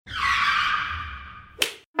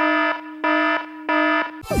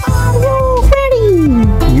Are you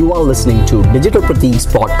ready? You are listening to Digital Pratik's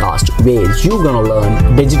podcast, where you're gonna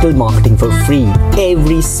learn digital marketing for free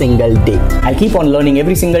every single day. I'll keep on learning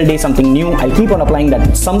every single day something new. I'll keep on applying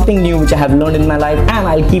that something new which I have learned in my life, and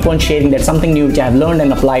I'll keep on sharing that something new which I have learned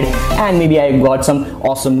and applied, and maybe I got some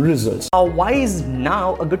awesome results. Why is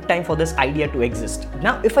now a good time for this idea to exist?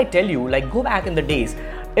 Now, if I tell you, like, go back in the days,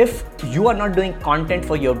 if you are not doing content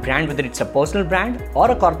for your brand, whether it's a personal brand or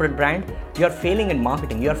a corporate brand, you are failing in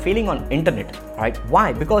marketing, you are failing on internet, right?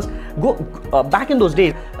 Why? Because back in those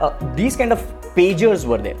days, these kind of pagers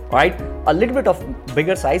were there, right? A little bit of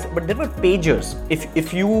bigger size, but there were pagers.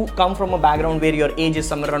 If you come from a background where your age is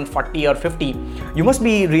somewhere around 40 or 50, you must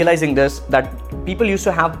be realizing this, that people used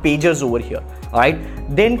to have pagers over here, right?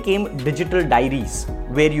 Then came digital diaries,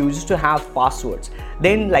 where you used to have passwords.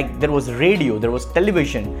 Then, like, there was radio, there was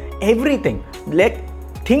television, everything. Like,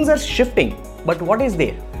 things are shifting, but what is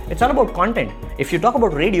there? It's all about content. If you talk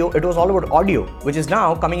about radio, it was all about audio, which is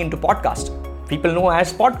now coming into podcast. People know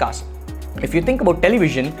as podcast. If you think about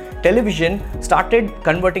television started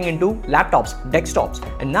converting into laptops, desktops,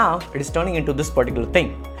 and now it is turning into this particular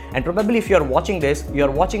thing. And probably if you are watching this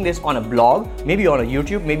on a blog, maybe on a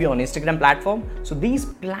YouTube, maybe on Instagram platform. So these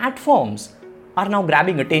platforms are now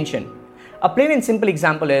grabbing attention. A plain and simple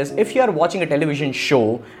example is, if you are watching a television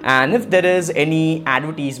show and if there is any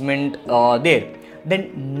advertisement there,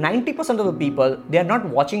 then 90% of the people, they are not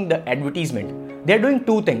watching the advertisement. They are doing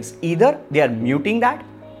two things. Either they are muting that,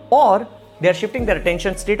 or they are shifting their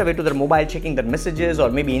attention straight away to their mobile, checking their messages, or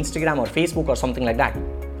maybe Instagram or Facebook or something like that,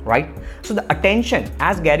 right? So the attention,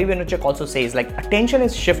 as Gary Vaynerchuk also says, like, attention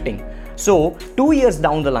is shifting. So 2 years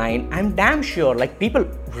down the line, I'm damn sure, like, people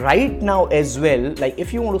right now as well, like,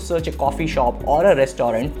 if you want to search a coffee shop or a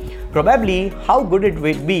restaurant, probably how good it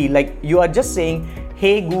would be, like, you are just saying,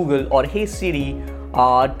 hey Google or hey Siri,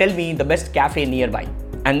 tell me the best cafe nearby,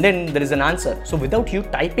 and then there is an answer. So without you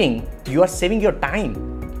typing, you are saving your time.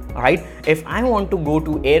 Right? If I want to go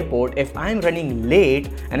to airport, if I'm running late,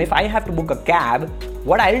 and if I have to book a cab,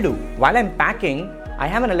 what I'll do while I'm packing, I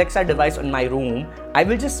have an Alexa device in my room. I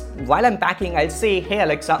will just, while I'm packing, I'll say, hey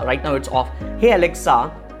Alexa, right now it's off. Hey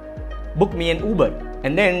Alexa, book me an Uber.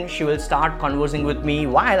 And then she will start conversing with me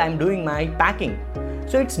while I'm doing my packing.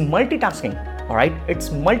 So it's multitasking, all right? It's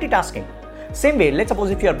multitasking. Same way, let's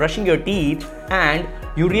suppose if you're brushing your teeth and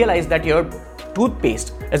you realize that your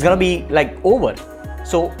toothpaste is gonna be like over.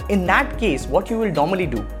 So in that case, what you will normally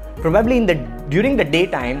do, probably during the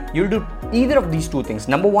daytime, you'll do either of these two things.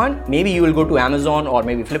 Number one, maybe you will go to Amazon or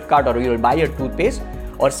maybe Flipkart, or you will buy your toothpaste.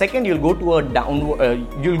 Or second, you'll go to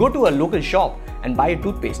a local shop and buy a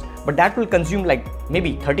toothpaste. But that will consume like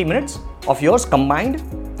maybe 30 minutes of yours combined.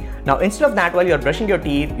 Now instead of that, while you're brushing your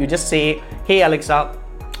teeth, you just say, hey Alexa,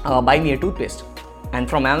 buy me a toothpaste. And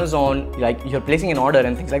from Amazon, like, you're placing an order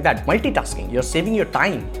and things like that. Multitasking, you're saving your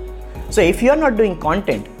time. So if you're not doing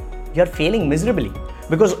content, you're failing miserably,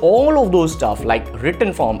 because all of those stuff like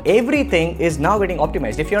written form, everything is now getting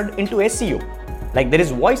optimized. If you're into SEO, like, there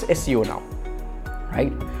is voice SEO now,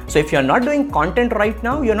 right? So if you're not doing content right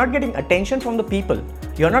now, you're not getting attention from the people.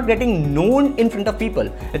 You're not getting known in front of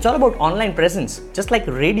people. It's all about online presence. Just like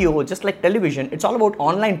radio, just like television, it's all about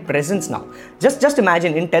online presence now. Just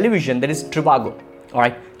imagine, in television, there is Trivago, all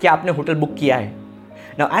right? क्या आपने hotel book किया है?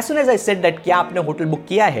 Now, as soon as I said that क्या आपने hotel book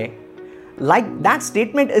किया है, like, that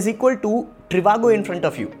statement is equal to Trivago in front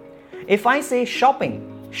of you. If I say shopping,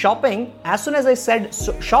 as soon as I said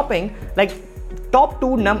shopping, like, top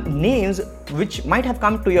two names which might have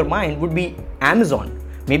come to your mind would be Amazon,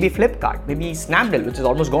 maybe Flipkart, maybe Snapdeal, which is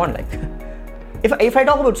almost gone. Like, if I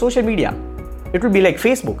talk about social media, it would be like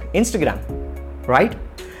Facebook, Instagram, right?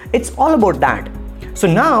 It's all about that. So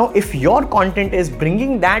now, if your content is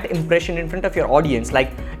bringing that impression in front of your audience,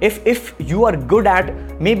 like, if you are good at,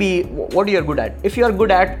 maybe, what you're good at? If you are good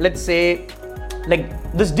at, let's say, like,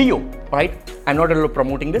 this Dio, right? I'm not really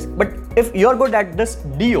promoting this, but if you're good at this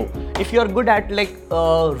Dio, if you're good at, like,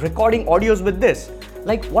 recording audios with this,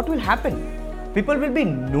 like, what will happen? People will be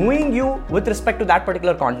knowing you with respect to that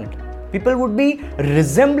particular content. People would be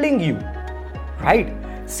resembling you, right?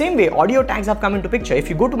 Same way, audio tags have come into picture. If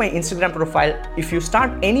you go to my Instagram profile, if you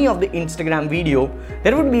start any of the Instagram video,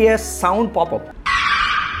 there would be a sound pop-up.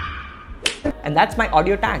 And that's my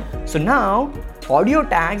audio tag. So now, audio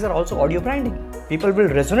tags are also audio branding. People will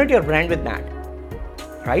resonate your brand with that,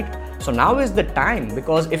 right? So now is the time,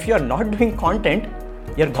 because if you're not doing content,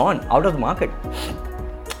 you're gone, out of the market.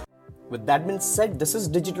 With that being said, this is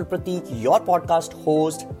Digital Pratik, your podcast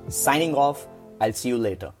host, signing off. I'll see you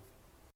later.